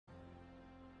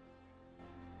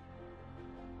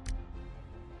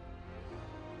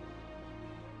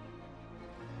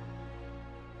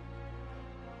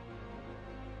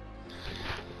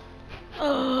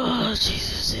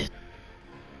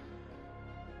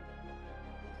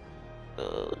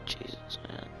Oh, Jesus,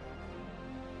 man.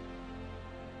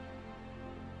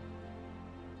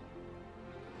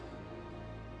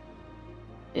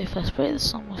 If I spray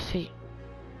this on my feet,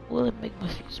 will it make my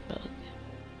feet smell again?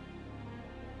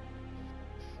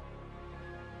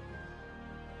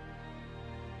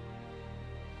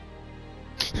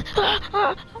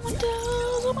 Oh my god!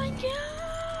 Oh my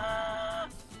god!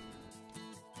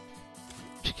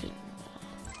 Just kidding.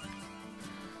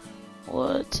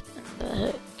 What in the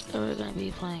heck are we gonna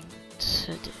be playing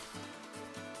today?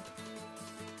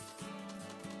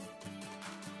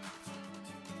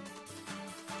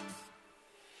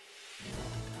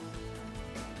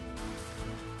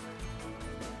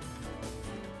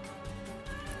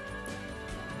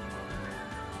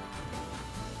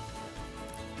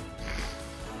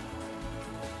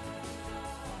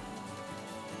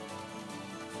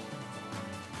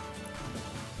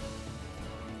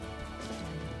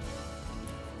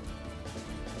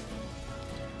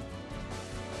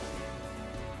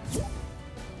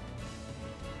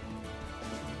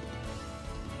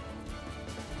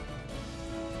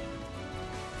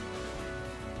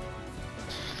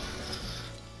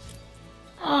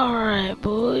 Alright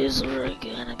boys, we're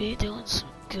gonna be doing some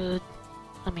good,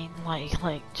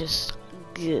 like just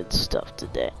good stuff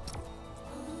today.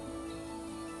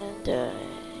 And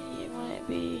you might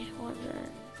be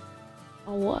wondering,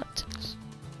 what?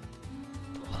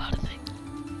 A lot of things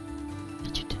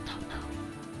that you did not know,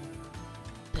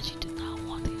 that you did not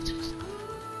want the answers.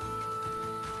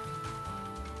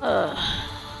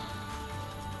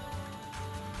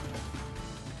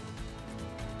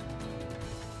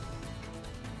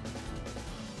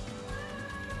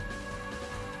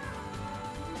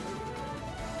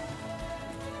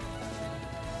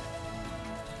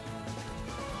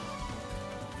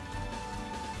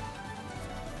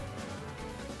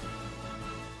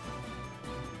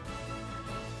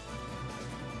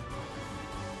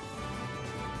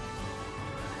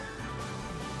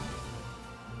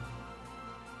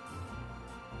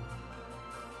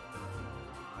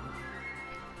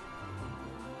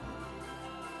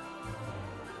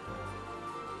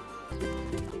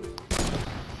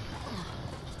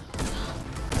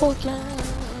 Aucun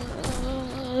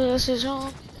ces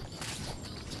gens.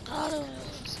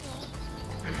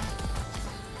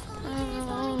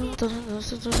 To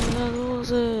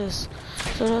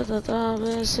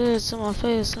my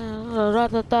face and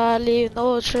rather die leave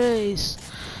no trace.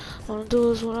 Wanna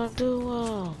do is what I do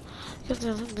well. Get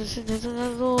the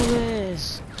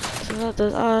always. So that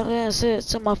the eyes sit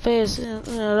to my face and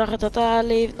rather die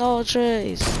leave no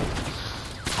trace.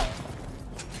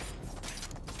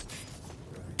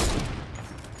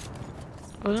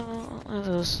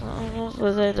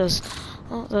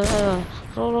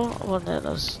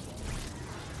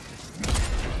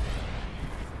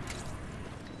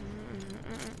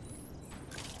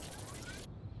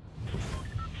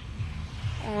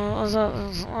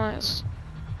 That's nice.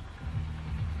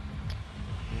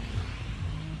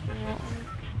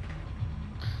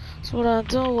 That's what I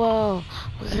do well.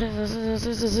 This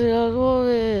is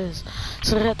always.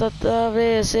 So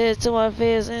that say to my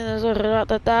face and so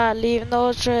leave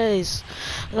no trace.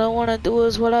 What I wanna do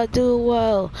is what I do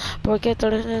well. Porque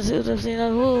todo the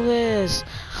movies.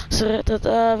 So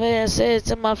that say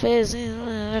to my face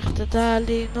and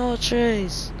leave no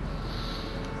trace.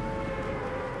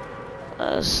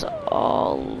 Let's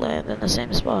all land in the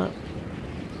same spot.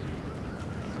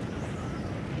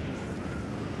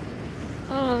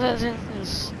 Oh, that's it.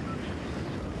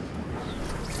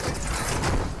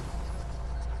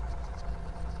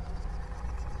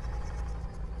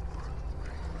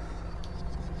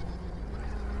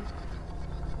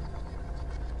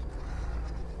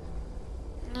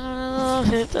 No,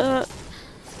 hit that.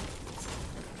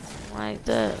 Like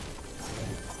that.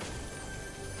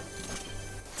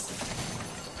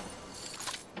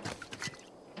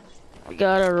 We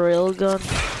got a rail gun.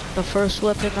 The first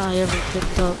weapon I ever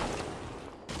picked up.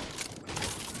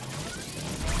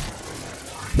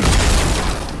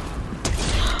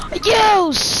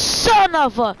 You son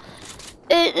of a!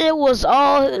 It was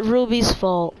all Ruby's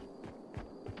fault.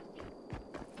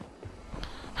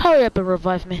 Hurry up and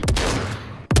revive me.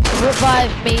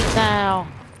 Revive me now.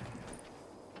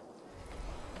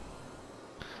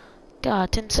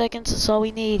 God, 10 seconds is all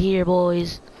we need here,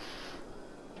 boys.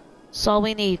 That's all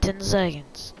we need, 10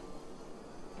 seconds.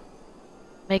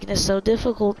 Making it so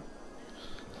difficult.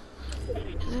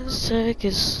 10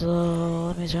 seconds slow.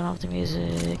 Let me turn off the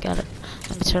music. Got it.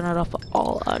 Let me turn it off for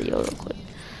all audio real quick.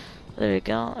 There we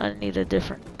go. I need a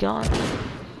different gun.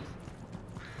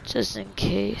 Just in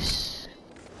case.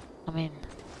 I mean,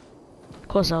 of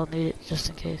course I'll need it just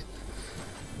in case.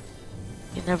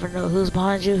 You never know who's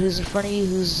behind you, who's in front of you,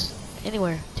 who's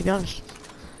anywhere, to be honest.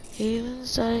 Even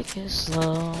take it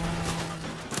slow.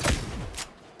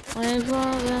 Wait for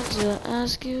them to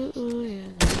ask you who you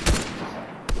know.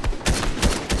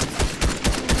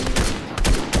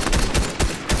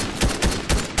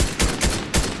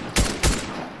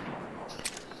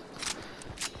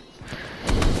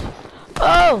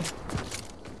 Oh!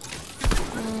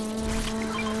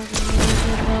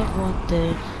 One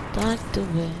day, like the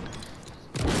way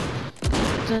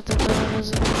that the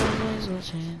colors and the ways will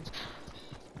change.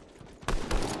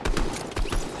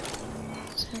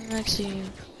 Sitting next to you.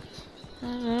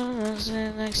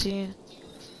 Sitting next to you.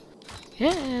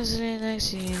 Yeah, sitting next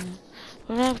to you.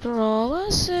 But after all I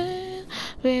said,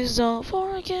 please don't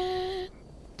forget.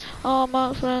 All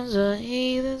my friends are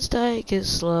heathens, take it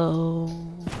slow.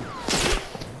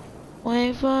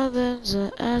 Wait for them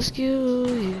to ask you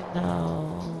who you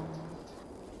know.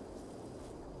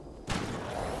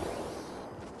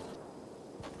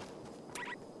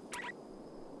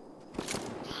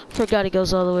 Forgot it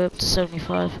goes all the way up to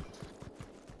 75.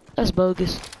 That's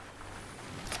bogus.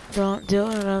 Don't do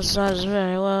it outside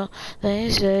very well. They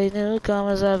say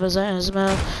newcomers have a certain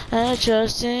smell. And I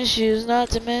trust in shoes, not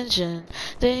to mention.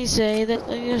 They say that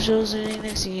your shows sitting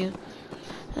next to you.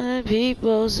 And the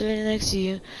people sitting next to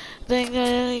you think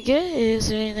that I get is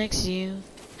sitting next to you.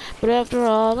 But after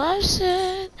all I've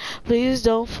said, please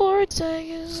don't forsake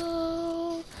it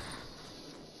so.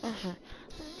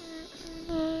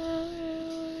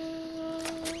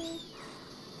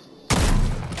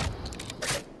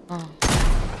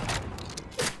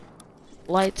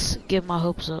 Lights give my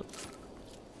hopes up.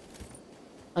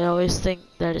 I always think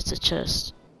that it's a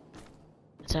chest.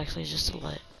 It's actually just a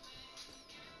light.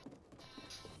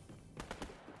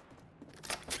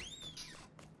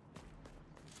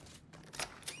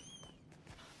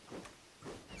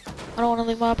 I don't want to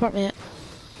leave my apartment yet.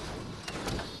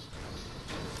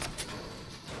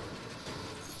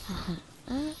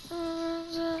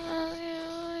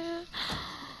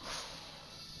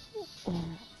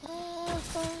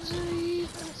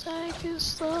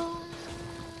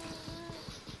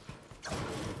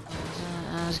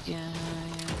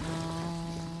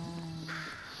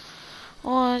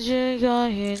 Once you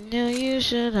got here, knew you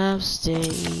should have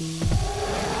stayed.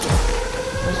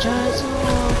 I tried to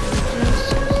walk just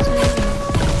to stay.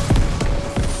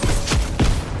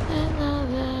 And now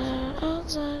they're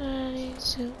outside ready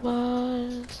to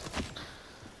bust.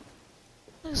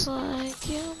 Looks like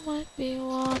you might be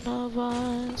one of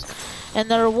us. And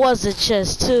there was a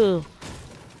chest too.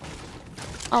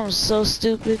 I'm so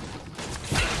stupid.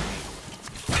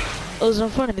 It was in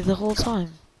front of me the whole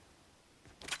time.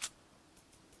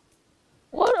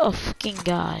 What a fucking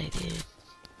guy, dude.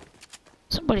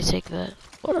 Somebody take that.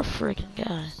 What a freaking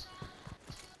guy.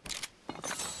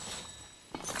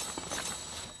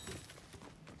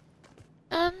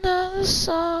 Another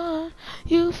song,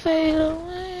 you fade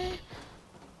away.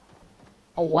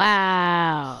 Oh,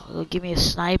 wow. It'll give me a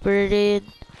sniper, dude.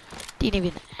 Didn't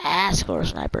even ask for a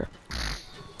sniper.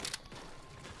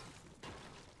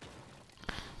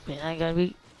 Man, I gotta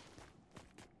be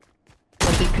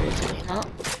crazy, you know?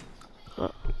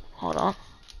 Hold on.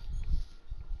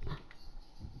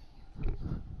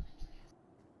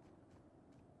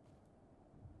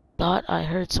 Thought I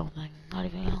heard something. Not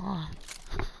even gonna lie.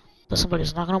 But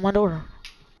somebody's knocking on my door.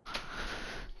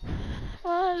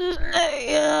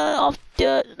 Off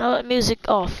the no, music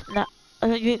off. No, no.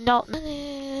 I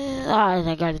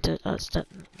gotta do it. No,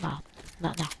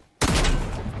 not now.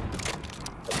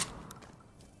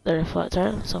 There's a flat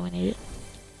tire, that's all we needed.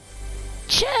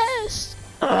 Chest!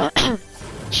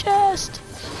 Chest!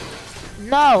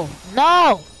 No,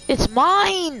 no! It's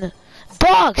mine!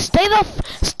 Dog, stay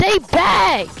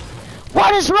back!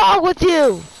 What is wrong with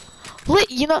you?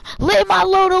 Leave my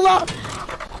load alone!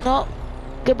 No,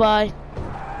 goodbye.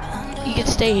 You can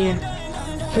stay here.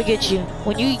 Forget you.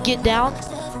 When you get down,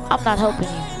 I'm not helping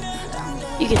you.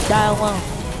 You can die alone.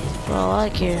 For all I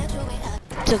care.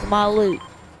 Took my loot.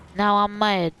 Now I'm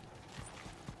mad.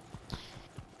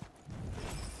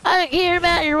 I don't care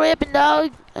about your weapon,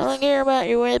 dog. I don't care about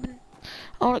your weapon.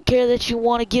 I don't care that you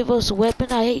want to give us a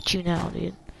weapon. I hate you now,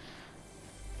 dude.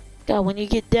 God, when you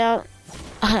get down,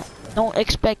 don't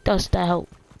expect us to help.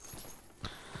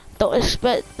 Don't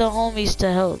expect the homies to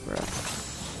help, bro.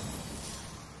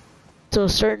 To a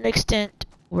certain extent,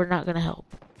 we're not gonna help.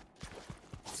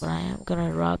 But I am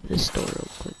gonna rob this store real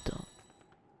quick, though.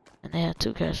 And they had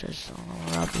 2 cash registers, so I'm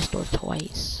gonna rob the store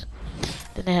twice.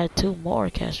 Then they had 2 more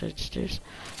cash registers,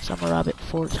 so I'm gonna rob it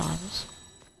 4 times.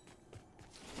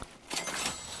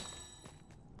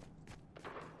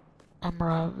 I'm gonna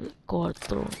rob it, go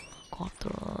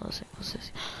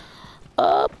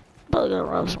Up, but I gotta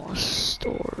rob some more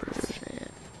stores. Man.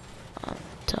 I'm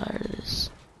tired of this.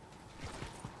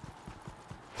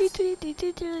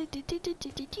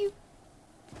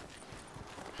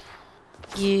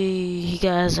 You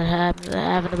guys are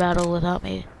having a battle without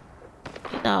me.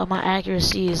 You know, my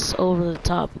accuracy is over the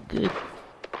top good.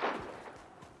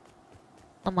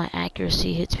 My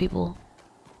accuracy hits people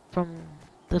from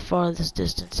the farthest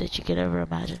distance that you could ever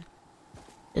imagine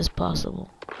is possible.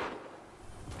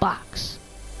 Box.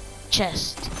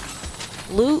 Chest.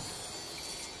 Loot.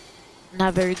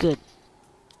 Not very good.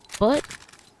 But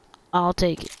I'll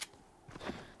take it.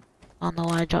 I don't know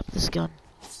why I dropped this gun.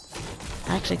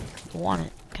 I actually want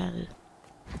it, kinda.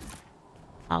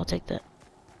 I'll take that.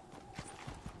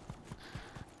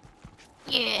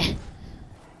 Yeah.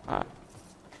 Alright.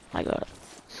 I got it.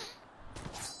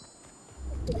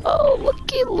 Oh,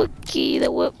 looky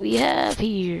at what we have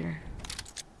here.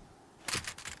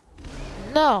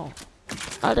 No,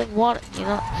 I didn't want it, you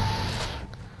know.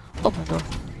 Open door.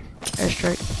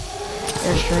 Airstrike.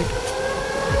 Airstrike.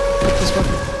 Put this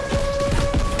weapon.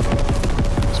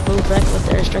 Let's move back and let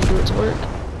the airstrike do its work.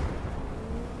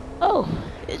 Oh,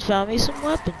 it found me some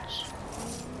weapons.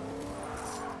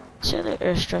 So the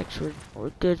airstrikes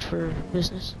were good for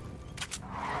business.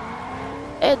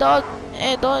 Hey dog,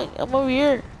 I'm over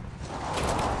here.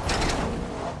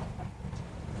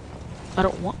 I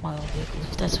don't want my own vehicle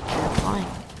if that's what you're implying.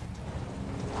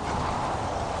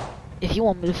 If you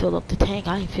want me to fill up the tank,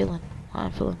 I ain't filling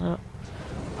it up.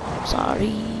 Sorry.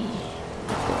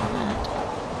 Not doing that.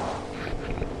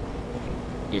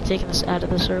 You're taking us out of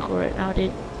the circle right now,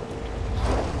 dude.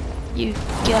 You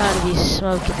gotta be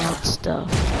smoking out stuff.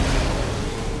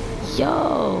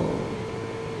 Yo.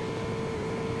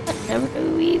 I never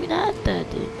knew we even had that,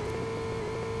 dude.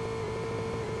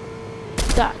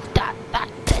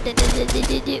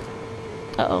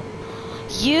 Uh-oh.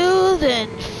 You then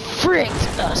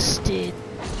fricked us, dude.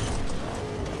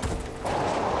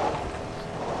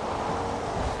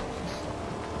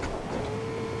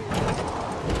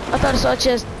 I thought I saw a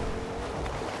chest.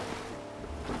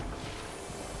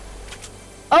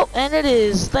 Oh, and it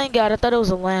is. Thank God. I thought it was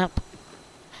a lamp.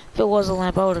 If it was a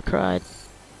lamp, I would have cried.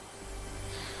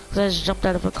 Because I just jumped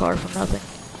out of a car for nothing.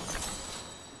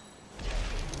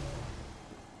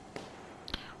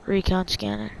 Recon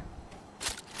scanner.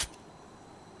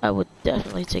 I would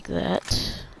definitely take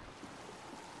that.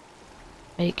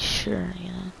 Make sure,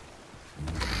 you know.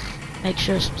 Make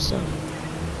sure some stuff.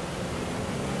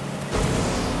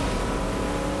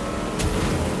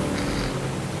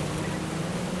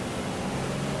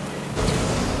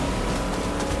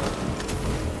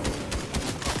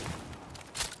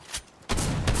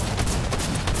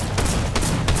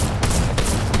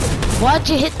 Why'd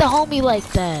you hit the homie like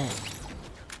that?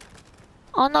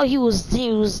 Oh no,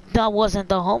 that wasn't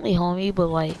the homie, but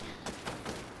like,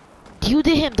 you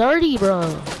did him dirty, bro.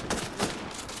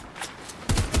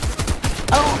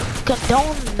 I don't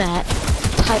condone that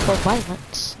type of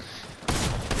violence.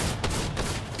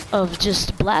 Of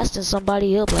just blasting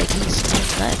somebody up like he's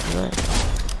nothing, but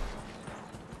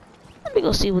let me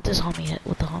go see what the homie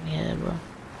had, bro.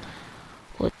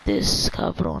 What this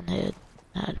cabron had,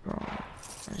 bro.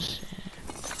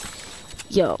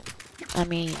 Yo, I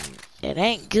mean, it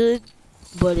ain't good,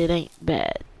 but it ain't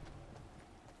bad.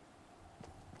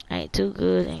 Ain't too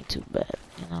good, ain't too bad,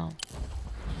 you know.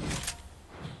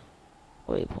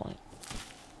 Waypoint.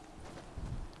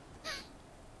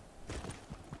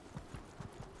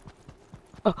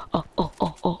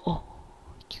 Oh.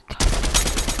 You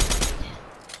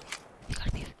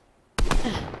gotta be.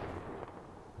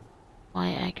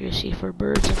 My accuracy for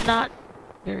birds is not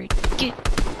very good.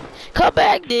 Come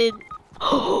back, dude.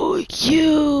 Oh,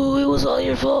 it was all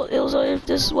your fault.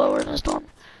 This is why we're in a storm.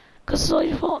 Cause it's all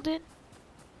your fault, dude.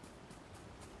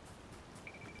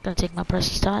 Gonna take my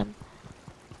precious time.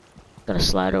 Gonna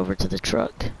slide over to the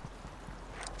truck.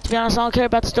 To be honest, I don't care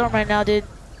about the storm right now, dude.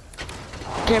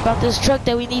 I care about this truck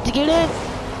that we need to get in.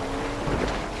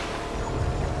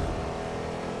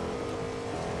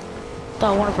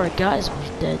 Thought one of our guys was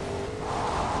dead.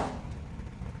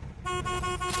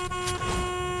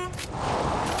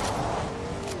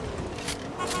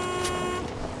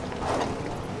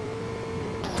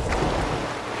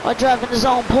 I'm driving his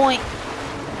own point.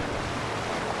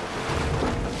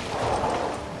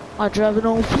 I'm driving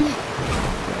on fleet.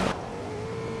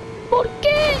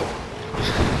 Okay.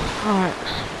 Alright,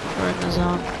 we're in the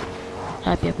zone.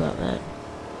 Happy about that.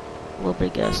 A little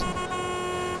bit guessing.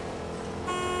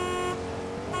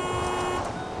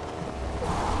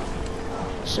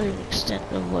 Certain extent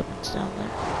of weapons down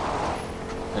there.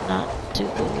 But not too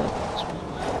good weapons, really.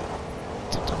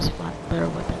 sometimes you find better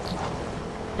weapons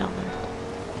down there.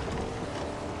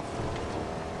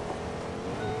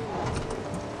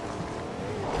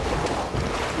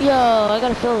 Yo, I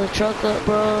gotta fill the truck up,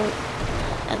 bro.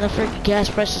 And the freaking gas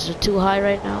prices are too high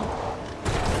right now.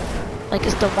 Like,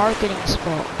 it's the marketing's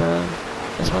fault, bro.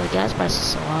 That's why the gas price is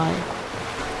so high.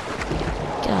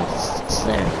 God, it's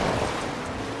there.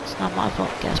 It's not my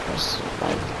fault. Gas prices are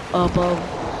like above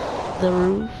the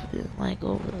roof and like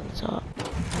over the top.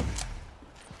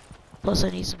 Plus, I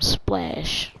need some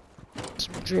splash,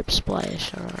 some drip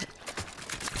splash. All right.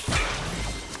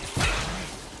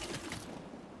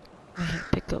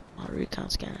 Pick up my recon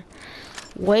scanner.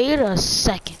 Wait a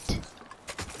second.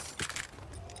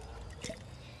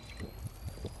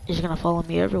 You're just gonna follow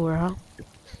me everywhere, huh?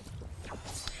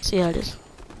 See how it is.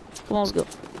 Come on, let's go.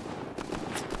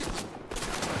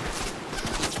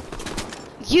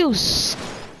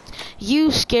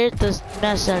 You scared the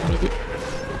mess out of me, dude.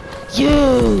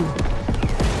 You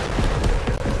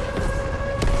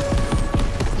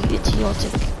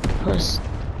idiotic person.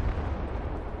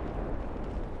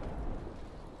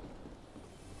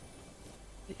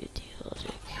 You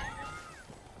idiotic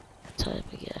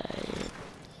type of guy.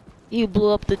 You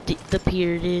blew up the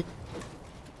pier, dude.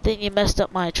 Then you messed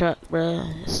up my truck,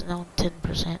 bruh. It's now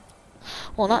 10%.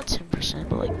 Well, not 10%,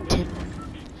 but like 10.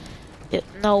 Yeah,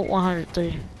 no,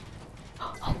 103.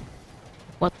 Oh,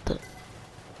 what the?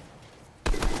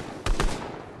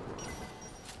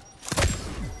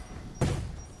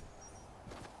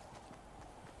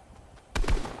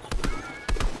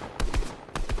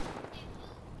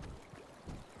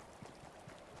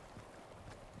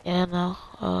 Yeah, no,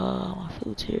 my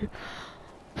food's here.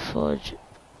 Fudge.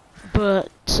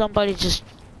 But somebody just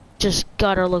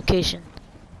got our location.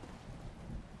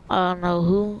 I don't know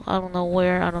who, I don't know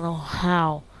where, I don't know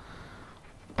how.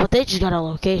 But they just got our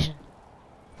location.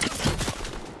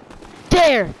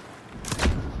 There!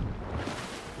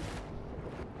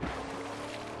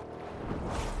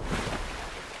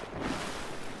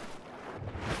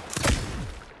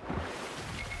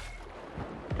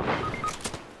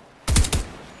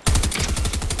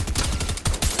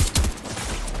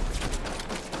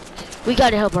 We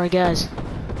gotta help our guys.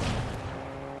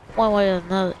 One way or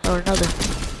another.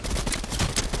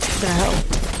 Gonna help.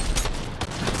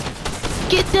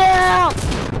 Get down!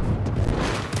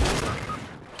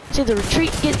 See the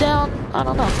retreat, get down? I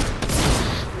don't know.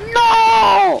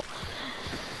 No!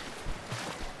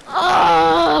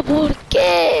 Ah, por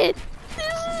qué? This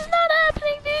is not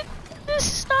happening, dude. This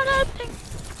is not happening.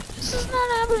 This is not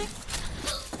happening.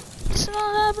 This is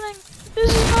not happening.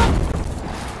 This is not.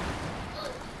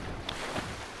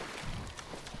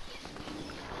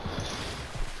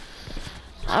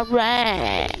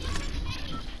 Alright.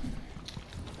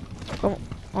 Oh,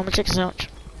 I'm a chicken sandwich.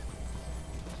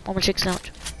 I'm a chicken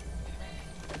sandwich.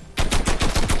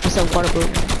 I said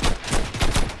Whataburger.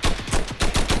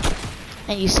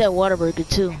 And you said Whataburger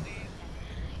too.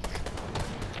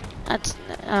 That's.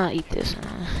 I'll eat this.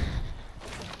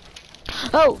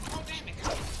 Oh!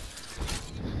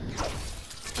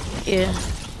 Yeah.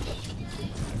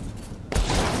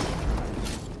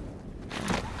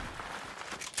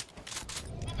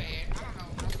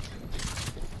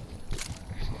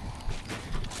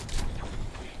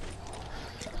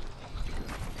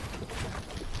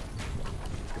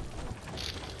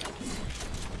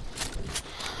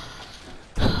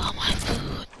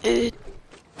 Dude,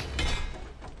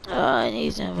 I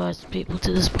need to invite some people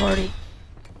to this party.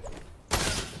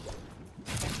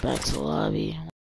 Back to the lobby.